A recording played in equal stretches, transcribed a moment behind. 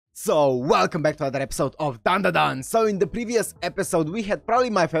So, welcome back to another episode of Dandadan. So, in the previous episode, we had probably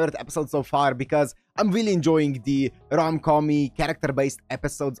my favorite episode so far because I'm really enjoying the rom-com-y, character-based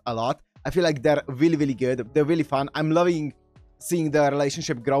episodes a lot. I feel like they're really good. They're really fun. I'm loving seeing the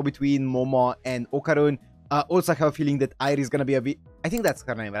relationship grow between Momo and Okarun. Also, I have a feeling that Aira is gonna be I think that's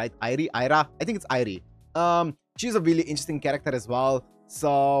her name, right? Aira? I think it's Airi. She's a really interesting character as well.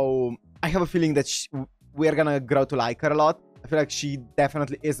 So, I have a feeling that we're gonna grow to like her a lot. I feel like she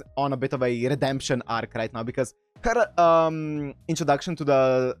definitely is on a bit of a redemption arc right now because her introduction to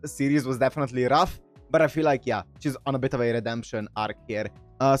the series was definitely rough, but I feel like, yeah, she's on a bit of a redemption arc here.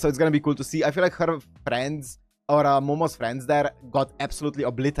 So it's gonna be cool to see. I feel like her friends, or Momo's friends there, got absolutely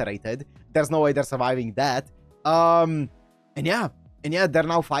obliterated. There's no way they're surviving that. And yeah, they're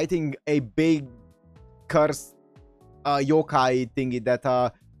now fighting a big cursed yokai thingy that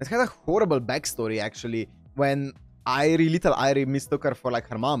it had a horrible backstory actually when little Airi mistook her for like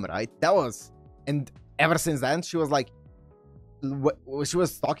her mom, right? And ever since then she was like, she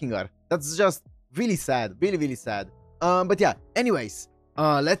was stalking her. That's just really sad, really sad. But yeah, anyways,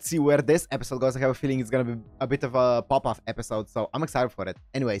 let's see where this episode goes. I have a feeling it's gonna be a bit of a pop-off episode, so I'm excited for it.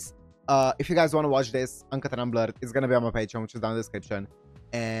 Anyways, if you guys want to watch this uncut and unblurred, it's gonna be on my Patreon, which is down in the description.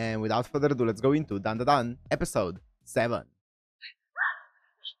 And without further ado, let's go into Dandadan episode 7.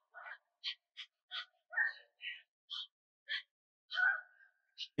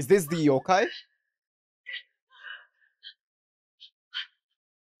 Is this the yokai?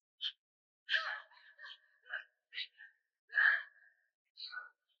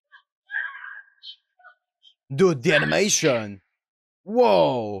 Dude, the animation!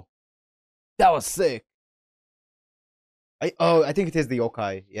 Whoa! That was sick! I think it is the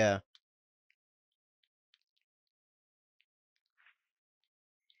yokai, yeah.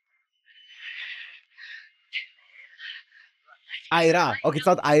 Aira. Okay, it's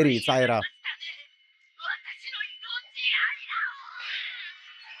not Airi, it's Aira.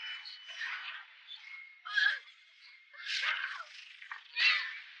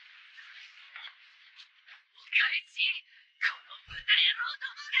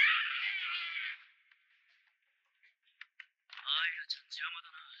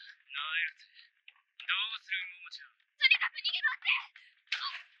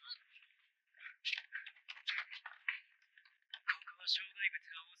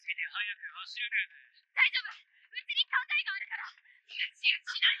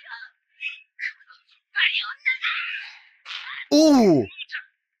 Ooh!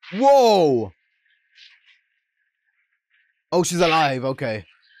 Whoa! Oh, she's alive, okay.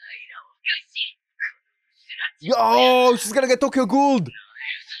 Yo, she's gonna get Tokyo Ghouled!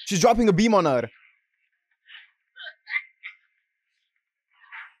 She's dropping a beam on her.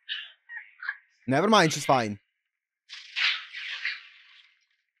 Never mind, she's fine.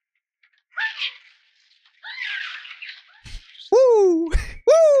 Woo! Woo!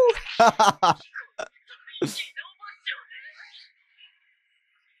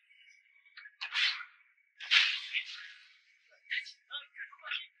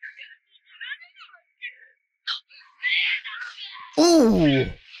 Ooh!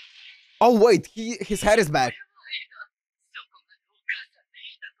 Oh wait, his hair is back.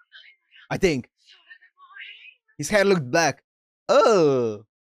 I think. His hair looked black. Oh!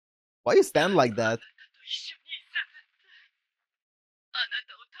 Why you stand like that?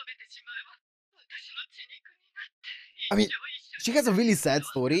 I mean, she has a really sad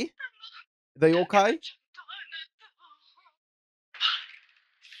story. The yokai.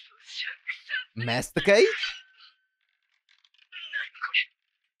 Masticate?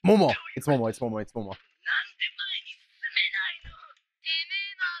 Momo. It's Momo, it's Momo, it's Momo.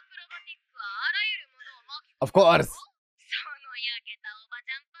 Of course.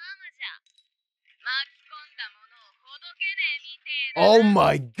 Oh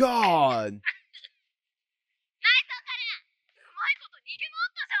my god.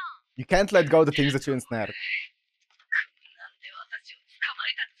 You can't let go of the things that you ensnared.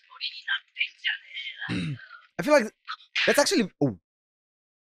 I feel like that's actually. Oh.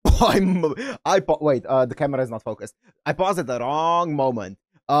 Wait, the camera is not focused. I paused at the wrong moment.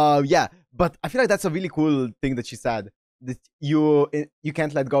 Yeah, but I feel like that's a really cool thing that she said. That you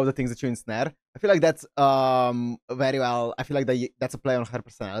can't let go of the things that you ensnare. I feel like that's very well. I feel like that's a play on her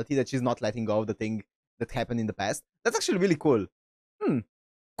personality, that she's not letting go of the thing that happened in the past. That's actually really cool.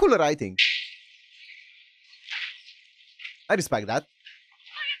 Cool writing. I respect that.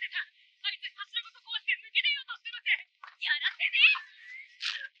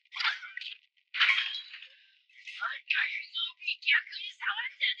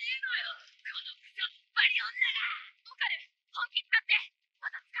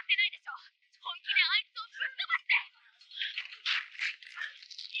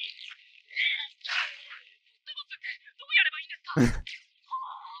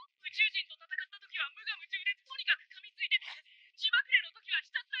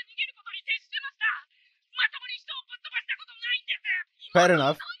 Fair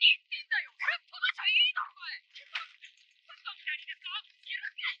enough.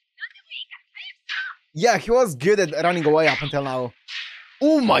 Yeah, he was good at running away up until now.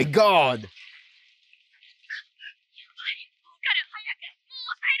 Oh my god!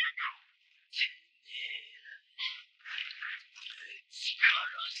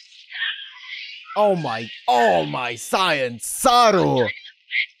 Oh my science, Saru!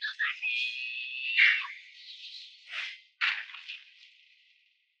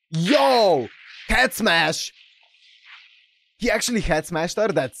 Yo! Head smash! He actually head smashed her?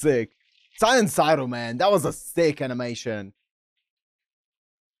 That's sick. Science Saru, man. That was a sick animation.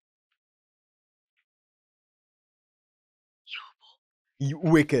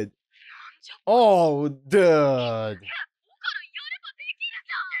 Wicked. Oh, dude.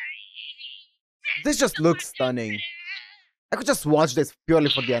 This just looks stunning. I could just watch this purely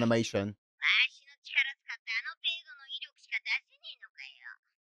for the animation.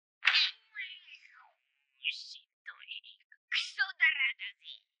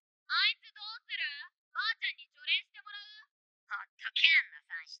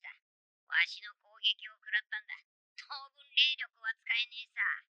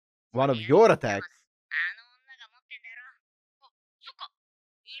 One of your attacks.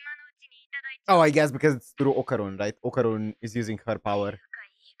 Oh, I guess because it's through Okarun, right? Okarun is using her power.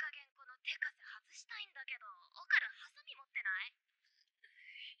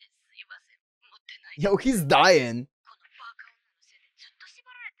 Yo, he's dying.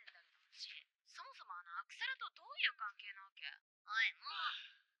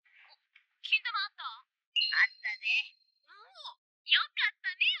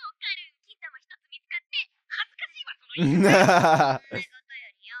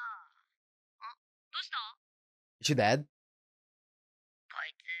 Is she dead?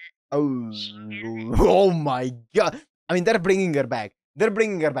 Oh my god. I mean, they're bringing her back. They're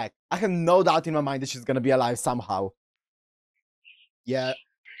bringing her back. I have no doubt in my mind that she's gonna be alive somehow. Yeah.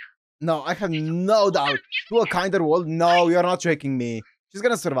 No, I have no doubt. To a kinder world? No, you're not tricking me. She's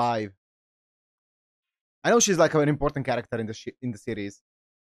gonna survive. I know she's like an important character in the series.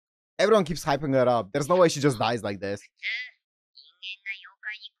 Everyone keeps hyping her up. There's no way she just dies like this.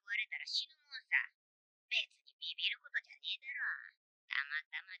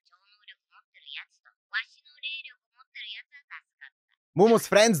 Momo's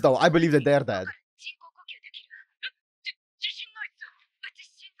friends, though, I believe that they're dead.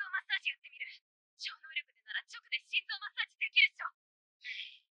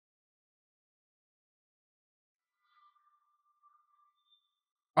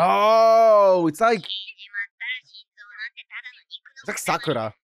 Oh, it's like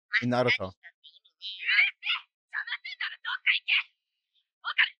Sakura in Naruto.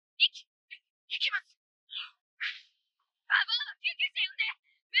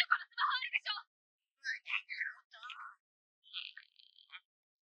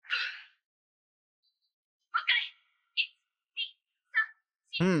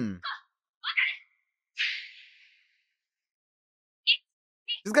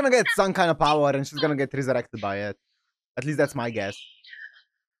 She's gonna get some kind of power and she's gonna get resurrected by it. At least that's my guess.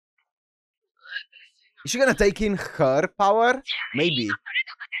 Is she gonna take in her power? Maybe.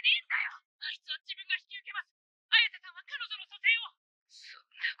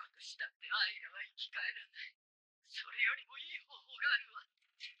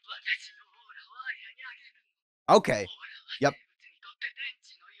 Okay. Yep.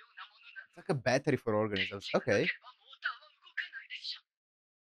 It's like a battery for organisms. Okay.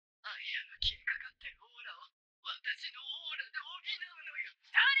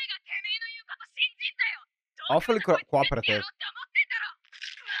 Awfully cooperative.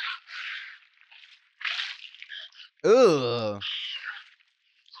 Ugh.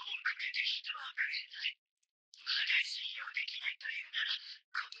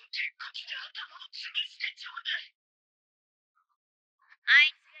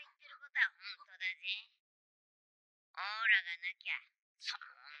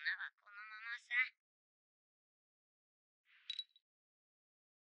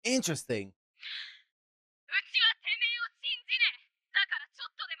 Interesting.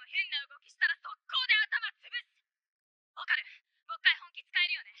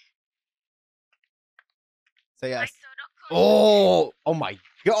 So yes. Oh my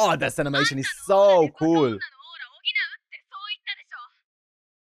god, this animation is so cool.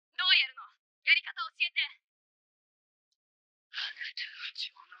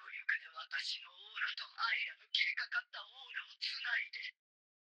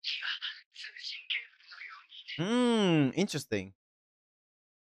 Interesting.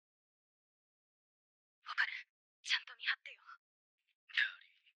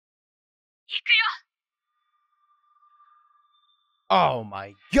 Oh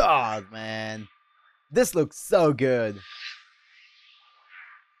my god, man. This looks so good.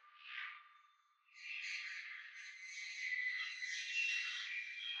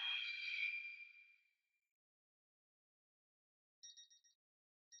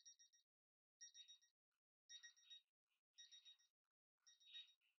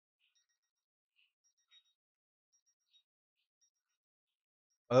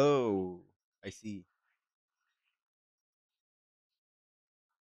 Oh, I see.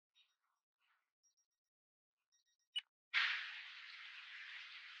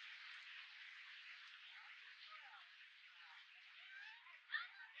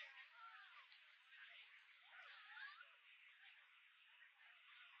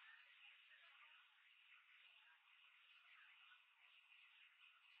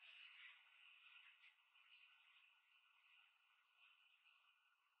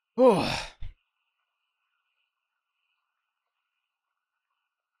 Oh.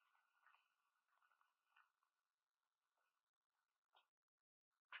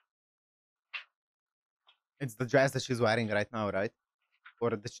 It's the dress that she's wearing right now, right? Or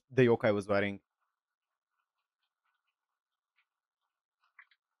the yokai was wearing.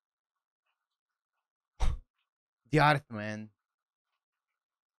 The art, man.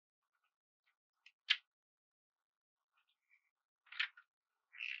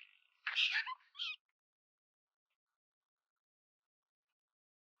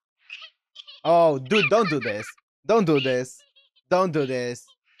 Oh, dude, don't do this. Don't do this. Don't do this.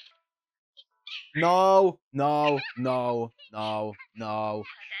 No, no, no, no, no.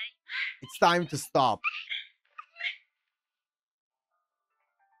 It's time to stop.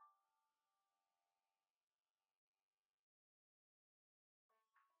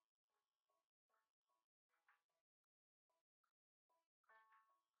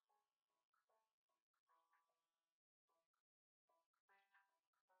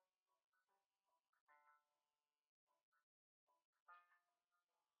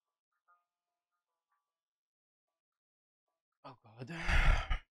 Oh, God.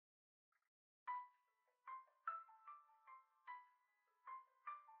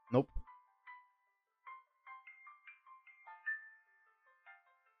 Nope.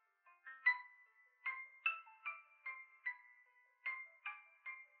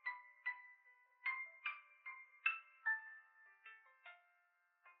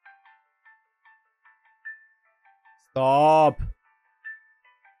 Stop.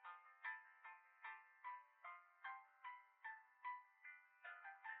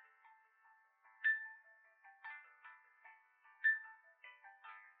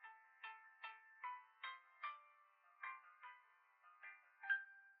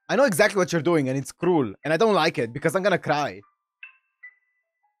 I know exactly what you're doing, and it's cruel, and I don't like it because I'm gonna cry.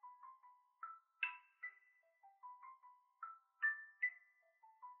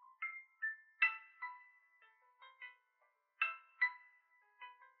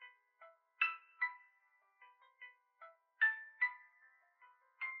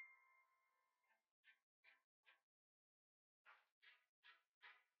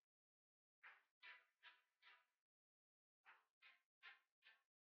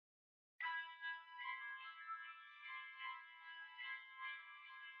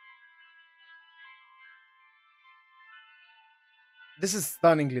 This is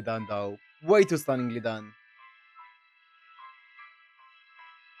stunningly done, though. Way too stunningly done.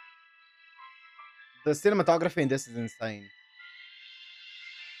 The cinematography in this is insane.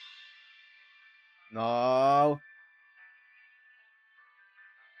 No.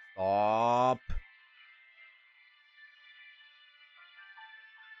 Stop.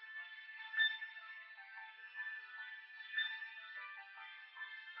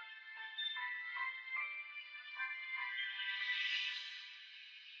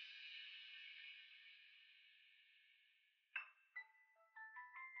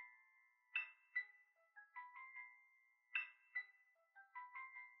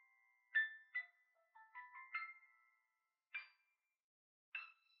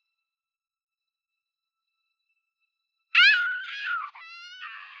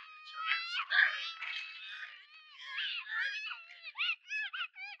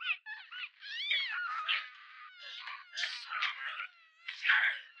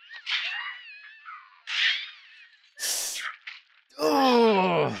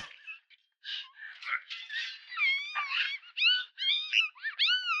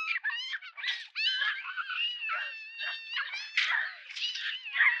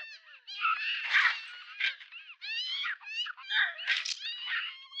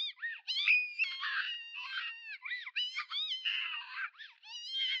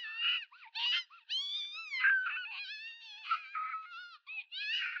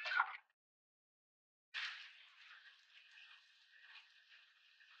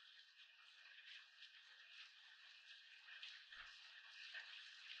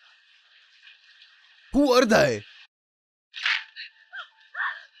 Who are they?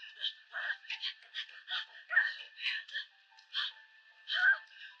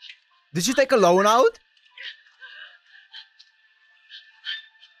 Did she take a loan out?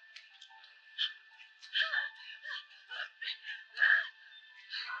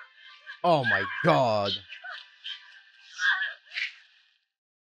 Oh my god.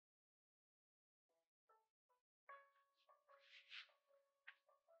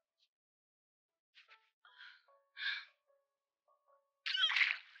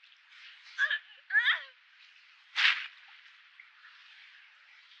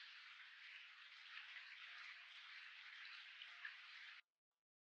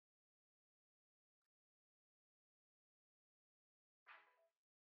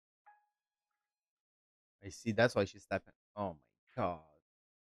 I see, that's why she's stepping. Oh my god.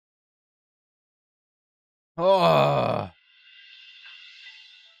 Oh.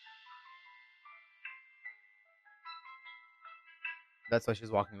 That's why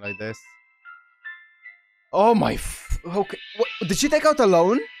she's walking like this. Oh my. Okay. What, did she take out a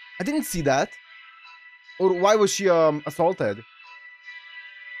loan? I didn't see that. Or why was she assaulted?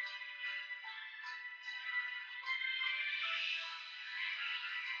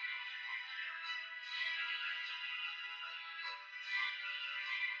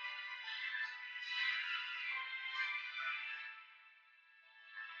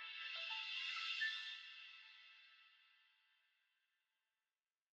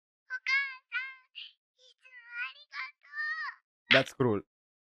 That's cruel.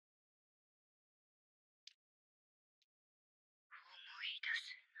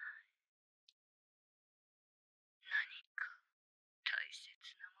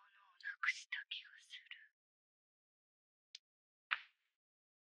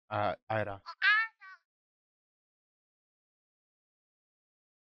 Aira.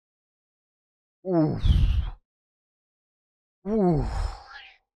 Ooh. Ooh.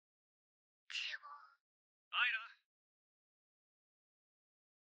 Aira!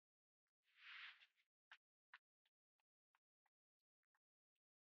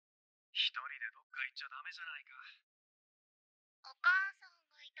 一人でどっか行っちゃダメじゃないか。お母さん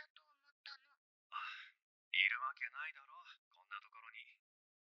がいたと思ったの。いるわけないだろ、こんなところに。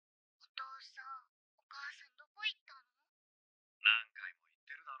お父さん、お母さんどこ行ったの？何回も言っ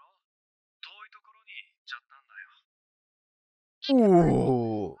てるだろ。遠いところに行っちゃったんだよ。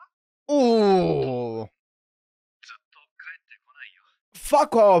Ooh. Ooh. ずっと帰ってこないよ。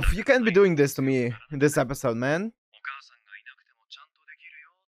 Fuck off. You can't be doing this to me in this episode, man. お母さんがいなくてもちゃんとできる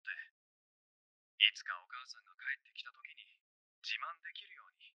よって。いつかお母さんが帰ってきた時に自慢できるよ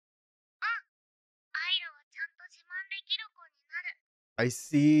うに。アイラはちゃんと自慢できる子になる。I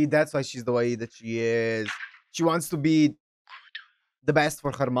see. That's why she's the way that she is. She wants to be the best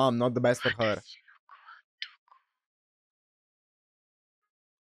for her mom, not the best for her.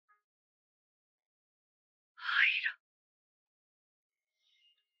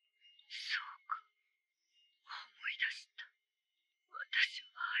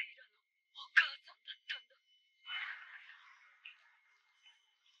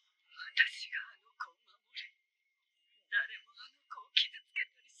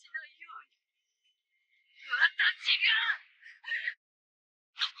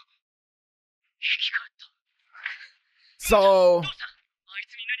 そ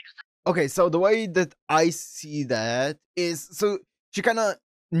okay, so the way that I see that is, so she kind of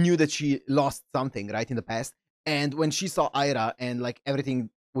knew that she lost something, right, in the past. And when she saw Aira and like everything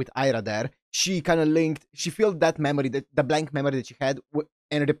with Aira there, she kind of linked, she filled that memory, that the blank memory that she had,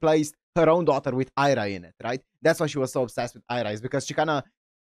 and replaced her own daughter with Aira in it, right? That's why she was so obsessed with Aira, is because she kind of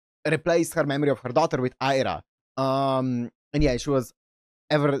replaced her memory of her daughter with Aira. And yeah, she was,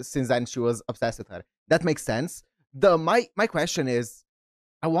 ever since then, she was obsessed with her. That makes sense. My question is,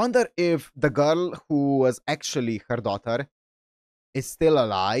 I wonder if the girl who was actually her daughter is still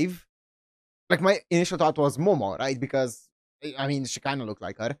alive. Like, my initial thought was Momo, right? Because I mean, she kind of looked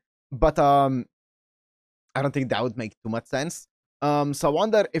like her, but I don't think that would make too much sense. So I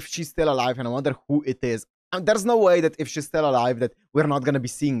wonder if she's still alive, and I wonder who it is. And there's no way that if she's still alive that we're not gonna be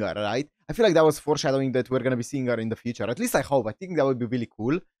seeing her, right? I feel like that was foreshadowing that we're gonna be seeing her in the future. At least I hope. I think that would be really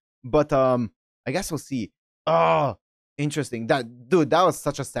cool. But I guess we'll see. Oh, interesting. That was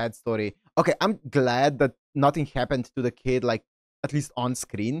such a sad story. Okay, I'm glad that nothing happened to the kid, like at least on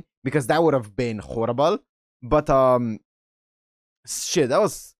screen, because that would have been horrible. But shit, that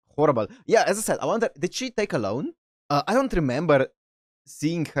was horrible. Yeah, as I said, I wonder, did she take a loan? I don't remember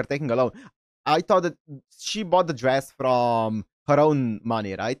seeing her taking a loan. I thought that she bought the dress from her own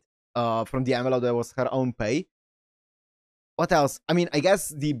money, right? From the envelope that was her own pay. What else? I mean, I guess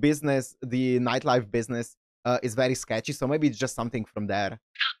the business, the nightlife business, is very sketchy, so maybe it's just something from there.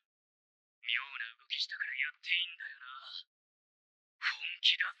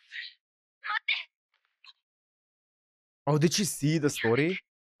 Oh, did she see the story?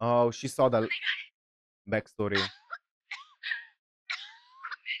 Oh, she saw the backstory.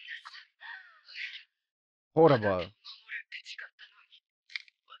 Horrible.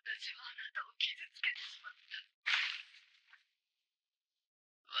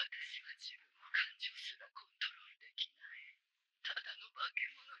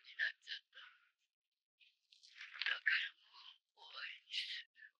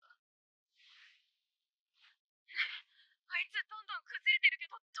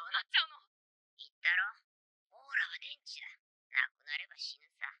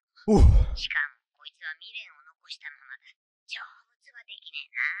 Ooh. しかもこいつは未練を残したままだ。成仏はできね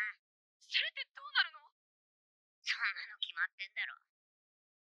えな。それってどうなるの？そんなの決まってんだろ。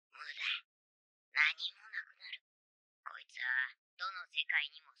無だ。何もなくなる。こいつはどの世界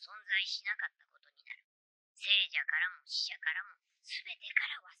にも存在しなかったことになる。聖者からも死者からも全てか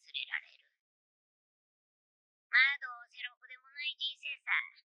ら忘れられる。まあどうせろくでもない人生さ。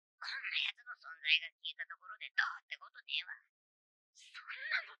こんな奴の存在が消えたところでどうってことねえわ。そん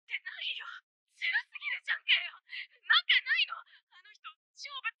なのってないよ。強すぎるじゃんかよ。なんかないの？あの人、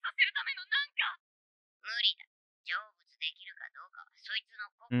成仏させるためのなんか。無理だ。成仏できるかどうかはそいつの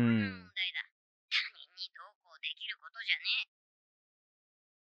心の問題だ。他人にどうこうできることじゃね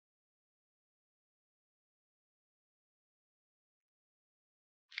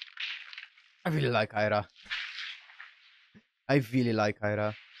え。I really like Aira. I really like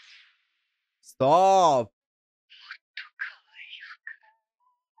Aira. Stop!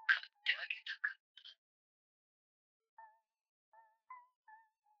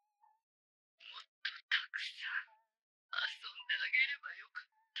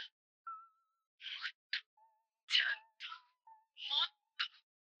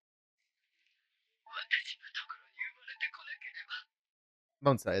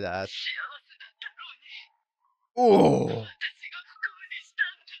 Don't say that. Oh!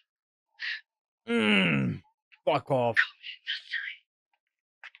 Fuck off.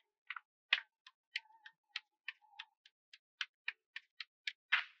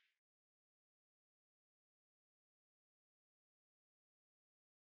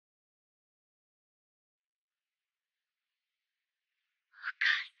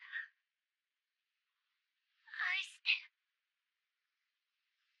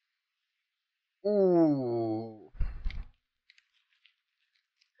 Ooh.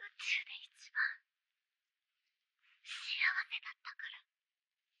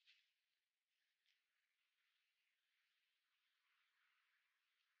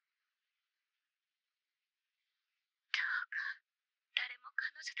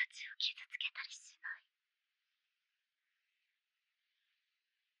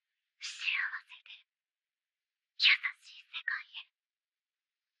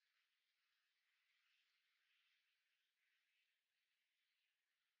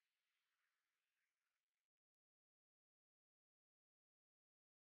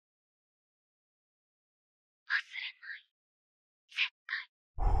 忘れない。絶対。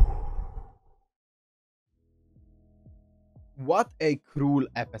What a cruel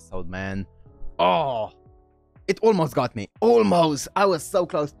episode, man. Oh, it almost got me. Almost. I was so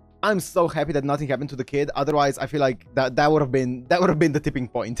close. I'm so happy that nothing happened to the kid. Otherwise, I feel like that would have been the tipping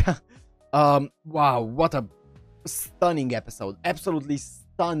point. Wow, what a stunning episode. Absolutely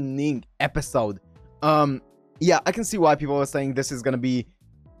stunning episode. Yeah, I can see why people were saying this is gonna be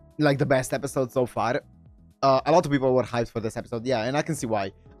like the best episode so far. A lot of people were hyped for this episode, yeah, and I can see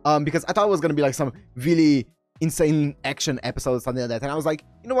why. Because I thought it was gonna be like some really insane action episode, something like that, and I was like,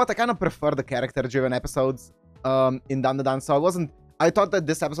 you know what, I kind of prefer the character-driven episodes in Dandadan, so I thought that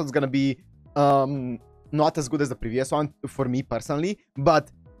this episode is gonna be not as good as the previous one for me personally,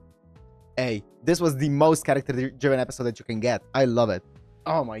 but hey, this was the most character-driven episode that you can get. I love it.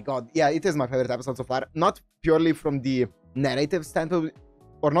 Oh my god, yeah, it is my favorite episode so far, not purely from the narrative standpoint,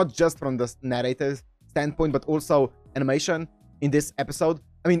 or not just from the narrative standpoint, but also animation in this episode.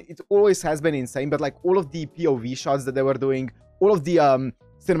 I mean, it always has been insane, but like all of the POV shots that they were doing, all of the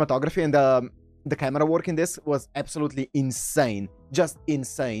cinematography and the camera work in this was absolutely insane. Just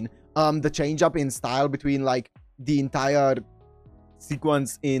insane. The change up in style between like the entire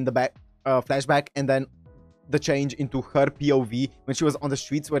sequence in the back flashback and then the change into her POV when she was on the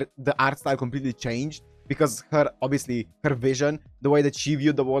streets, where the art style completely changed because obviously her vision, the way that she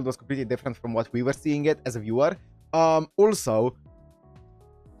viewed the world was completely different from what we were seeing it as a viewer. Also,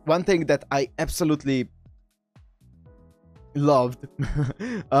 one thing that I absolutely loved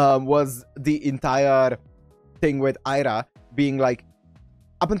was the entire thing with Aira being like,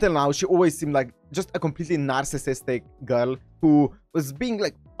 up until now, she always seemed like just a completely narcissistic girl who was being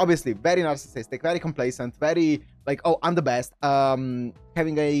like, obviously, very narcissistic, very complacent, very like, oh, I'm the best,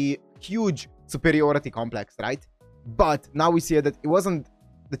 having a huge superiority complex, right? But now we see that it wasn't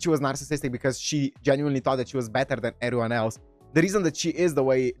that she was narcissistic because she genuinely thought that she was better than everyone else. The reason that she is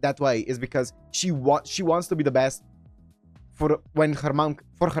that way is because she wants to be the best for her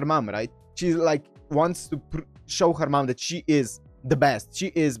mom, right? She like wants to show her mom that she is the best. She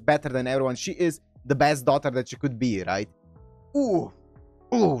is better than everyone. She is the best daughter that she could be, right? Ooh,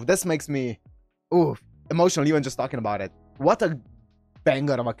 this makes me emotional even just talking about it. What a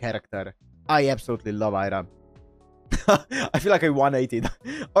banger of a character. I absolutely love Aira. I feel like I 180'd.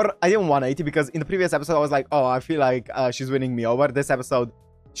 Or I didn't 180 because in the previous episode I was like, oh, I feel like she's winning me over. This episode,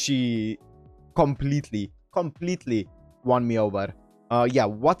 she completely won me over. Yeah,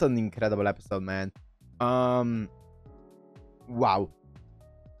 what an incredible episode, man. Wow.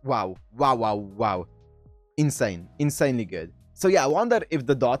 Insanely good. So yeah, I wonder if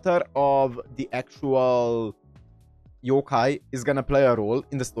the daughter of the actual yokai is gonna play a role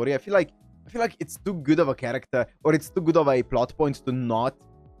in the story. I feel like it's too good of a character, or it's too good of a plot point to not,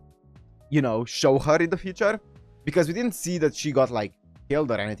 you know, show her in the future, because we didn't see that she got like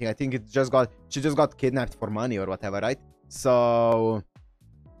killed or anything. I think she just got kidnapped for money or whatever, right? So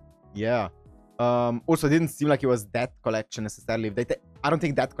yeah. Also, it didn't seem like it was debt collection necessarily. If I don't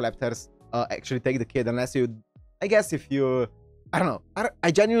think debt collectors actually take the kid unless you, I guess if you, I don't know.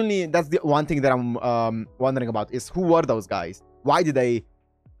 I genuinely, that's the one thing that I'm wondering about is who were those guys? Why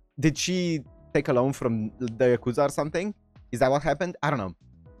did she take a loan from the Yakuza or something? Is that what happened? I don't know.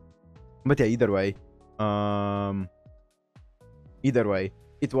 But yeah, either way,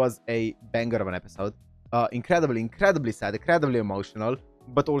 it was a banger of an episode. Incredibly sad, incredibly emotional,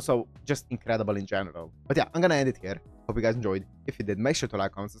 but also just incredible in general. But yeah, I'm gonna end it here. Hope you guys enjoyed. If you did, make sure to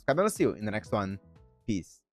like, comment, subscribe, and I'll see you in the next one. Peace.